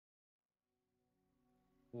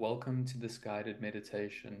Welcome to this guided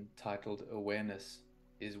meditation titled Awareness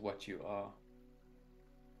is What You Are.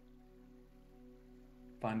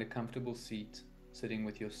 Find a comfortable seat, sitting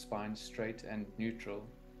with your spine straight and neutral,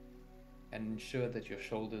 and ensure that your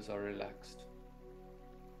shoulders are relaxed.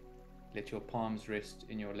 Let your palms rest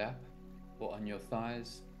in your lap or on your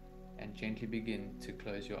thighs, and gently begin to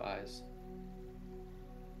close your eyes.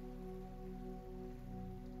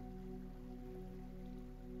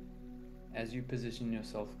 As you position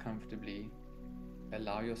yourself comfortably,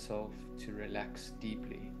 allow yourself to relax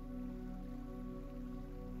deeply.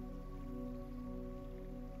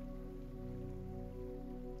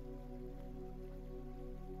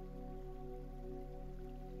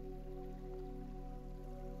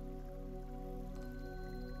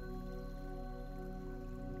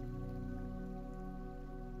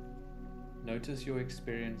 Notice your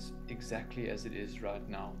experience exactly as it is right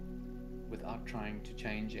now, without trying to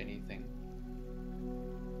change anything.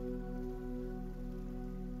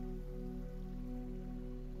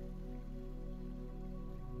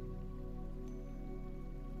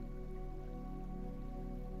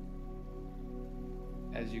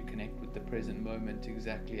 As you connect with the present moment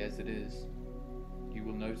exactly as it is, you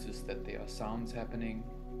will notice that there are sounds happening,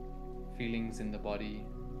 feelings in the body,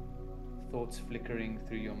 thoughts flickering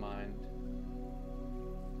through your mind.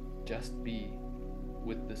 Just be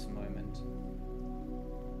with this moment.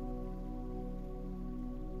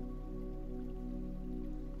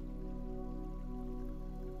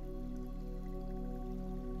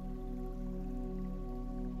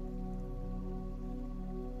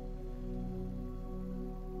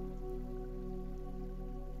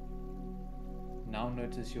 Now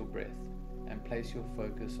notice your breath and place your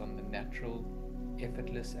focus on the natural,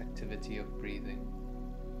 effortless activity of breathing.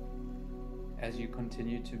 As you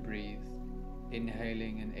continue to breathe,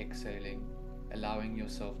 inhaling and exhaling, allowing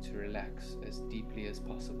yourself to relax as deeply as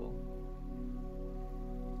possible.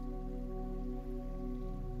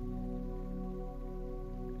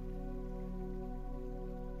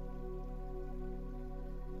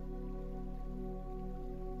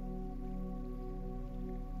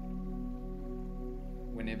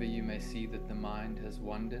 Whenever you may see that the mind has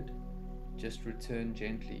wandered, just return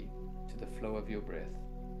gently to the flow of your breath.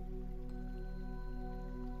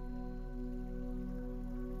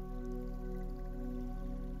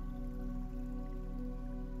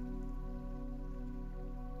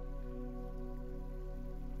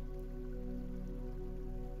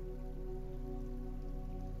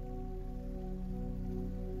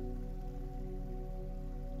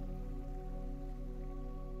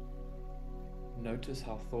 Notice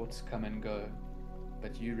how thoughts come and go,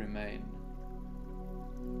 but you remain.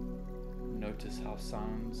 Notice how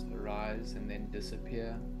sounds arise and then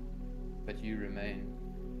disappear, but you remain.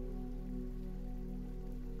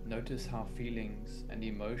 Notice how feelings and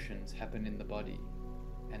emotions happen in the body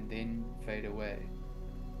and then fade away,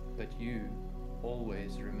 but you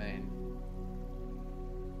always remain.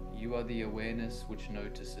 You are the awareness which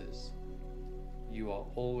notices. You are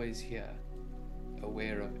always here,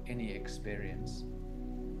 aware of any experience.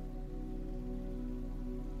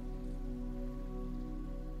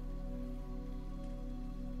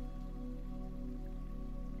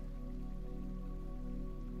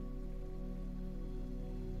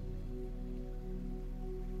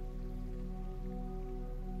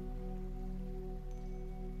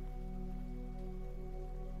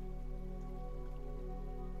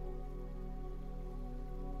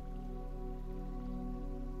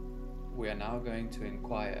 We are now going to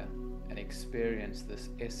inquire and experience this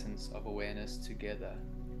essence of awareness together,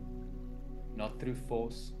 not through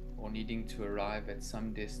force or needing to arrive at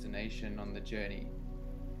some destination on the journey,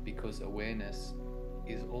 because awareness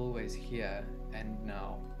is always here and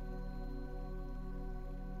now.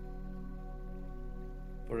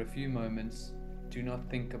 For a few moments, do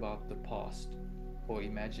not think about the past or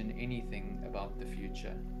imagine anything about the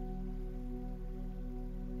future.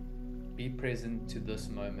 Be present to this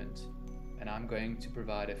moment, and I'm going to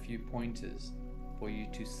provide a few pointers for you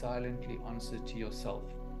to silently answer to yourself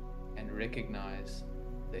and recognize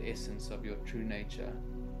the essence of your true nature.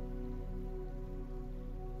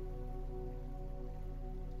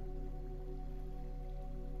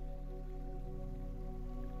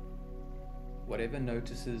 Whatever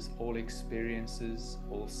notices all experiences,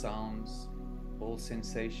 all sounds, all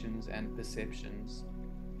sensations and perceptions,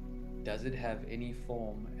 does it have any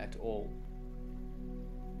form at all?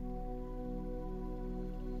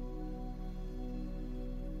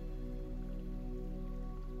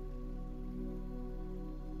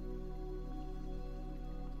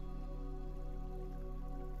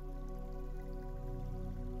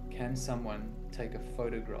 Can someone take a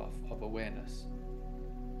photograph of awareness?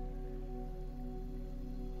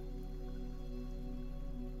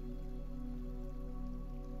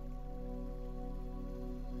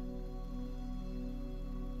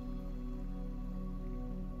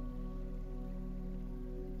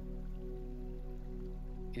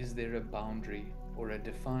 Is there a boundary or a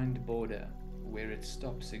defined border where it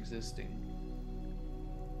stops existing?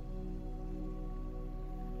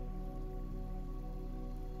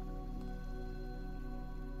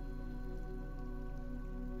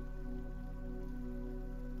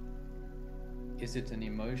 Is it an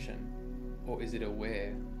emotion, or is it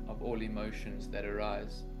aware of all emotions that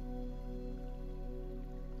arise?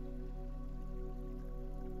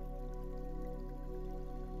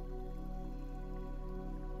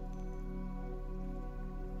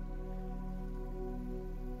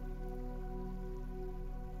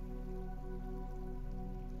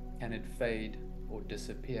 Can it fade or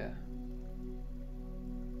disappear?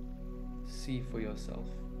 See for yourself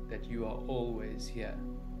that you are always here.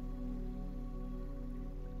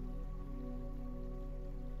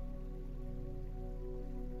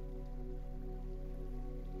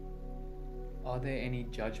 Are there any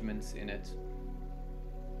judgments in it?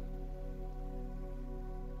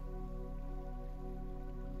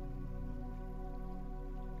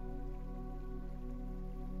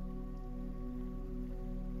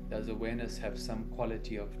 Does awareness have some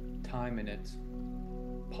quality of time in it?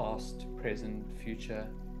 Past, present, future?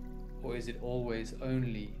 Or is it always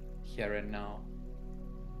only here and now?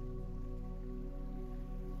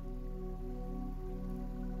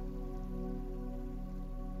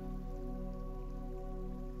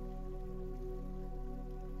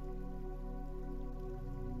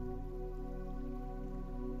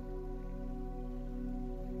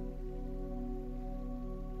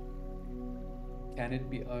 Can it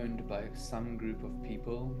be owned by some group of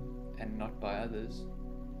people and not by others?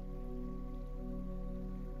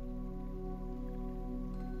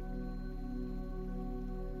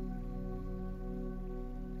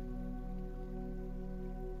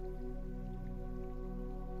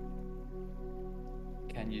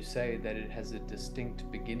 Can you say that it has a distinct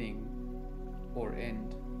beginning or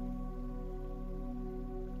end?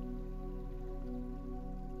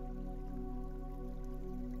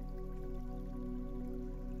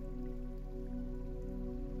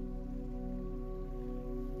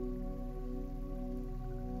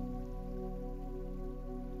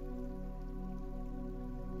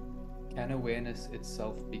 Can awareness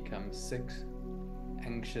itself become sick,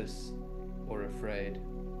 anxious, or afraid?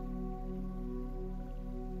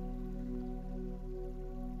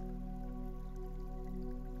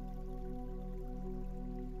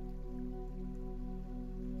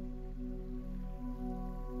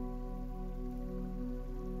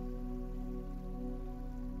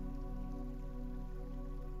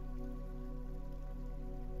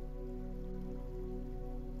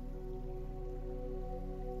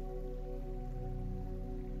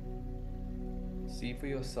 See for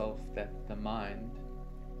yourself that the mind,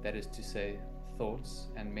 that is to say, thoughts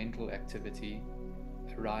and mental activity,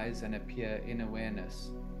 arise and appear in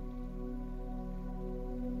awareness.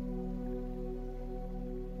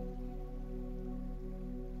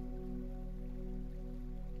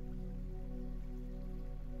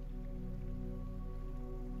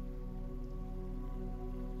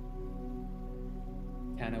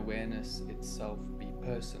 Can awareness itself be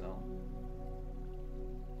personal?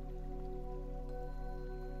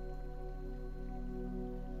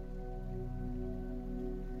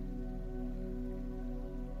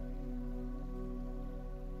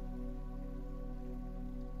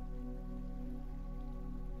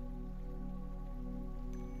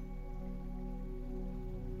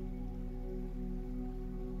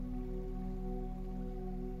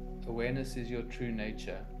 Awareness is your true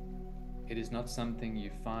nature. It is not something you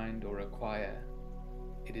find or acquire.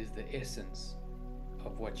 It is the essence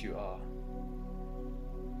of what you are.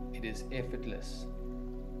 It is effortless,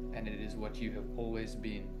 and it is what you have always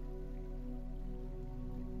been.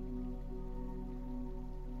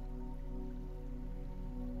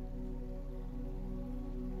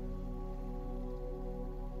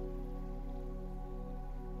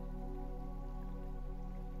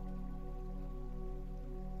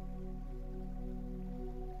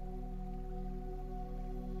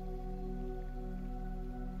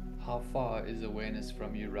 How far is awareness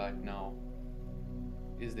from you right now?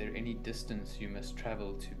 Is there any distance you must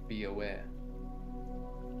travel to be aware?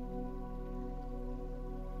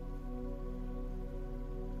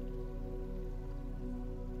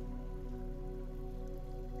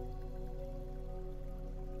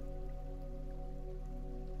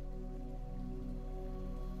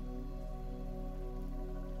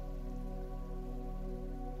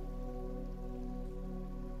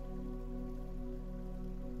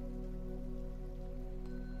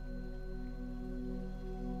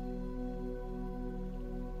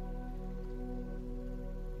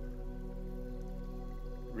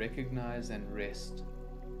 Recognize and rest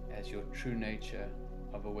as your true nature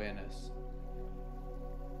of awareness.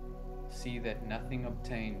 See that nothing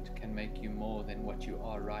obtained can make you more than what you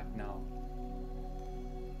are right now.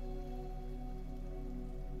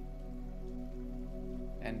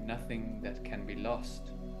 And nothing that can be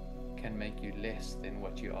lost can make you less than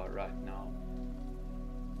what you are right now.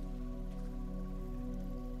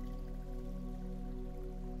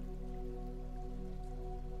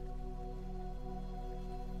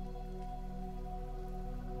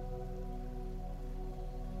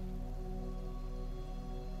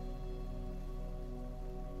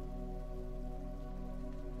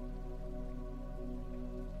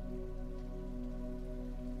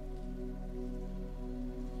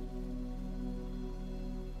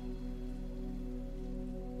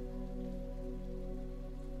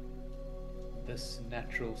 This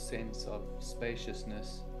natural sense of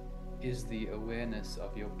spaciousness is the awareness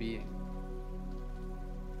of your being.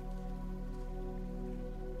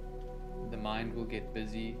 The mind will get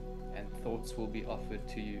busy and thoughts will be offered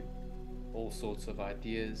to you, all sorts of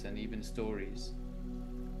ideas and even stories.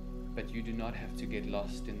 But you do not have to get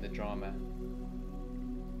lost in the drama.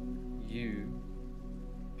 You,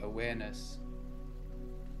 awareness,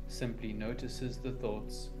 simply notices the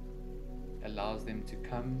thoughts, allows them to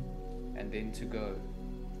come and then to go,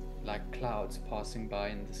 like clouds passing by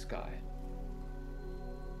in the sky.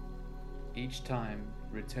 Each time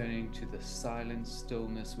returning to the silent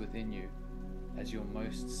stillness within you as your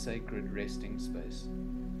most sacred resting space.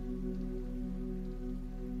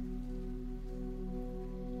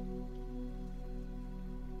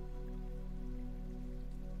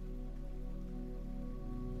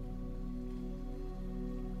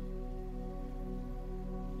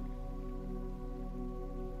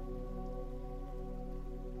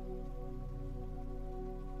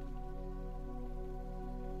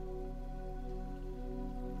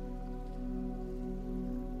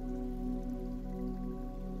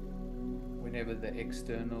 Whenever the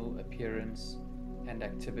external appearance and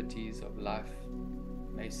activities of life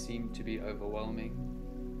may seem to be overwhelming,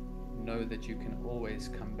 know that you can always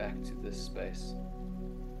come back to this space.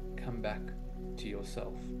 Come back to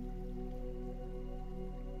yourself.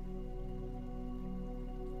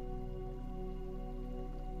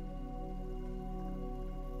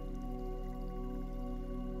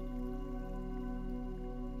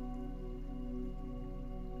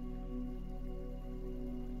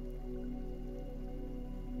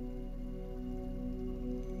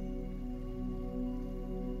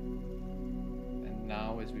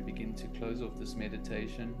 Now, as we begin to close off this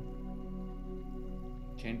meditation,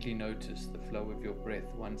 gently notice the flow of your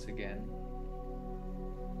breath once again.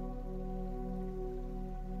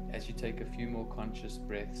 As you take a few more conscious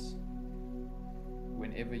breaths,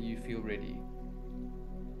 whenever you feel ready,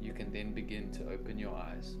 you can then begin to open your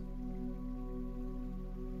eyes.